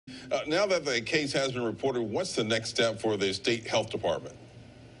Now that the case has been reported, what's the next step for the state health department?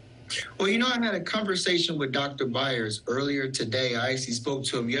 Well, I had a conversation with Dr. Byers earlier today. I actually spoke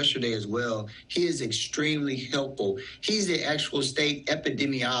to him yesterday as well. He is extremely helpful. He's the actual state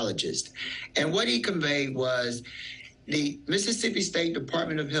epidemiologist. And what he conveyed was the Mississippi State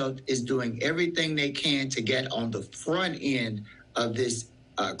Department of Health is doing everything they can to get on the front end of this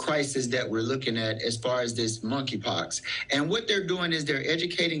crisis that we're looking at as far as this monkeypox. And what they're doing is they're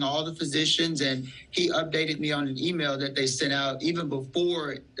educating all the physicians, and he updated me on an email that they sent out even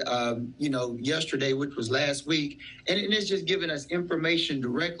before, yesterday, which was last week. And it's just giving us information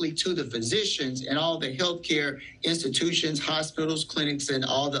directly to the physicians and all the healthcare institutions, hospitals, clinics, and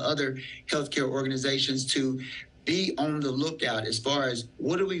all the other healthcare organizations to be on the lookout as far as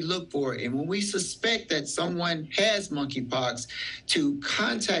what do we look for. And when we suspect that someone has monkeypox, to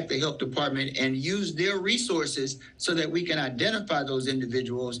contact the health department and use their resources so that we can identify those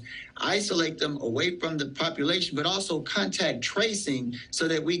individuals, isolate them away from the population, but also contact tracing so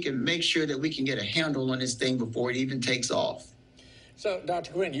that we can make sure that we can get a handle on this thing before it even takes off. So,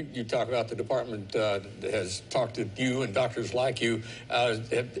 Dr. Quinn, you talk about the department has talked to you and doctors like you.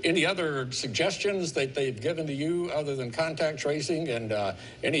 Any other suggestions that they've given to you other than contact tracing and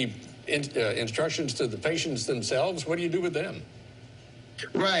any instructions to the patients themselves? What do you do with them?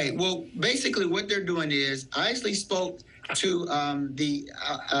 Right. Well, basically what they're doing is I actually spoke to the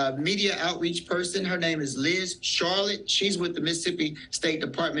media outreach person. Her name is Liz Charlotte. She's with the Mississippi State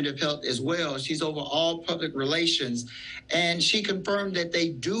Department of Health as well. She's over all public relations. And she confirmed that they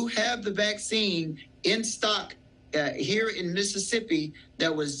do have the vaccine in stock here in Mississippi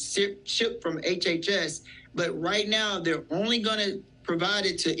that was shipped from HHS. But right now, they're only going to provide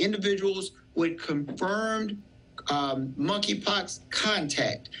it to individuals with confirmed monkeypox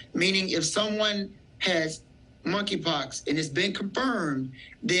contact, meaning if someone has monkeypox and it's been confirmed,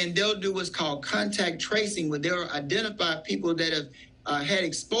 then they'll do what's called contact tracing, where they'll identify people that have had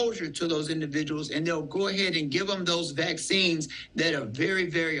exposure to those individuals, and they'll go ahead and give them those vaccines that are very,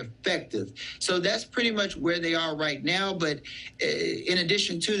 very effective. So that's pretty much where they are right now. But in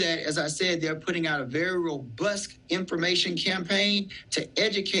addition to that, as I said, they're putting out a very robust information campaign to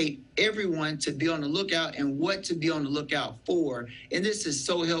educate everyone to be on the lookout and what to be on the lookout for. And this is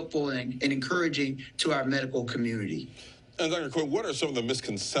so helpful and encouraging to our medical community. And Dr. Quinn, what are some of the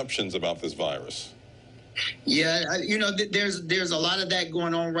misconceptions about this virus? Yeah, there's a lot of that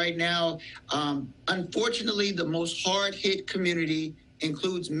going on right now. Unfortunately, the most hard-hit community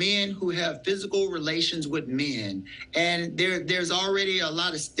includes men who have physical relations with men. And there's already a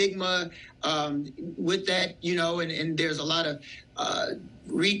lot of stigma with that, and there's a lot of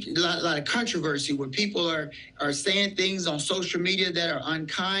controversy where people are saying things on social media that are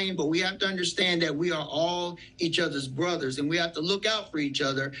unkind. But we have to understand that we are all each other's brothers, and we have to look out for each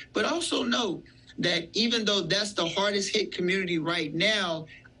other. But also note that even though that's the hardest hit community right now,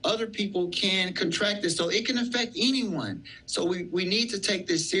 other people can contract this, so it can affect anyone. So we need to take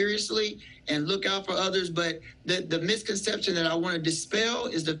this seriously and look out for others. But the misconception that I want to dispel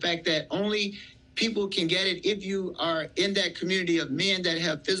is the fact that only people can get it if you are in that community of men that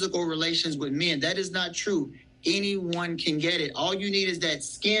have physical relations with men. That is not true. Anyone can get it. All you need is that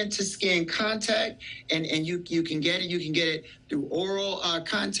skin-to-skin contact, and you can get it. You can get it through oral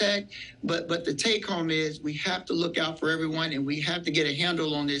contact. But the take-home is we have to look out for everyone, and we have to get a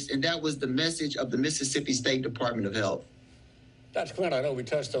handle on this. And that was the message of the Mississippi State Department of Health. Dr. Quinn, I know we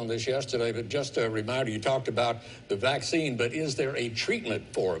touched on this yesterday, but just a reminder, you talked about the vaccine, but is there a treatment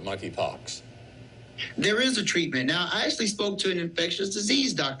for monkeypox? There is a treatment. Now, I actually spoke to an infectious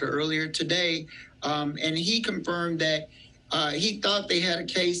disease doctor earlier today, and he confirmed that he thought they had a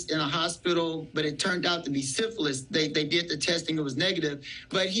case in a hospital, but it turned out to be syphilis. They did the testing, it was negative.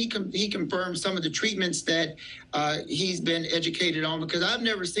 But he confirmed some of the treatments that he's been educated on, because I've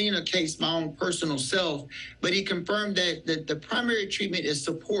never seen a case my own personal self, but he confirmed that the primary treatment is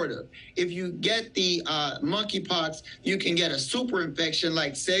supportive. If you get the monkeypox, you can get a super infection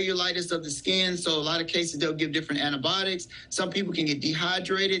like cellulitis of the skin. So a lot of cases, they'll give different antibiotics. Some people can get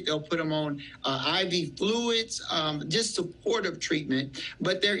dehydrated. They'll put them on IV fluids, just supportive treatment.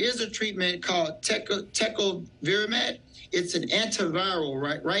 But there is a treatment called tecovirimat. It's an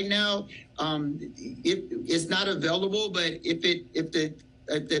antiviral. Right now, it's not available, but if the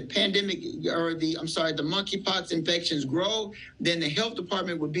the pandemic or the monkeypox infections grow, then the health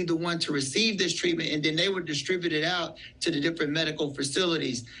department would be the one to receive this treatment, and then they would distribute it out to the different medical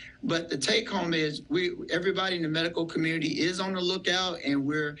facilities. But the take home is everybody in the medical community is on the lookout, and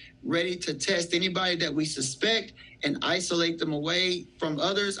we're ready to test anybody that we suspect and isolate them away from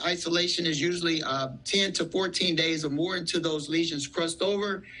others. Isolation is usually 10 to 14 days or more until those lesions crust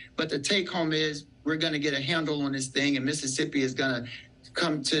over. But the take home is we're going to get a handle on this thing, and Mississippi is going to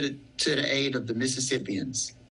come to the aid of the Mississippians.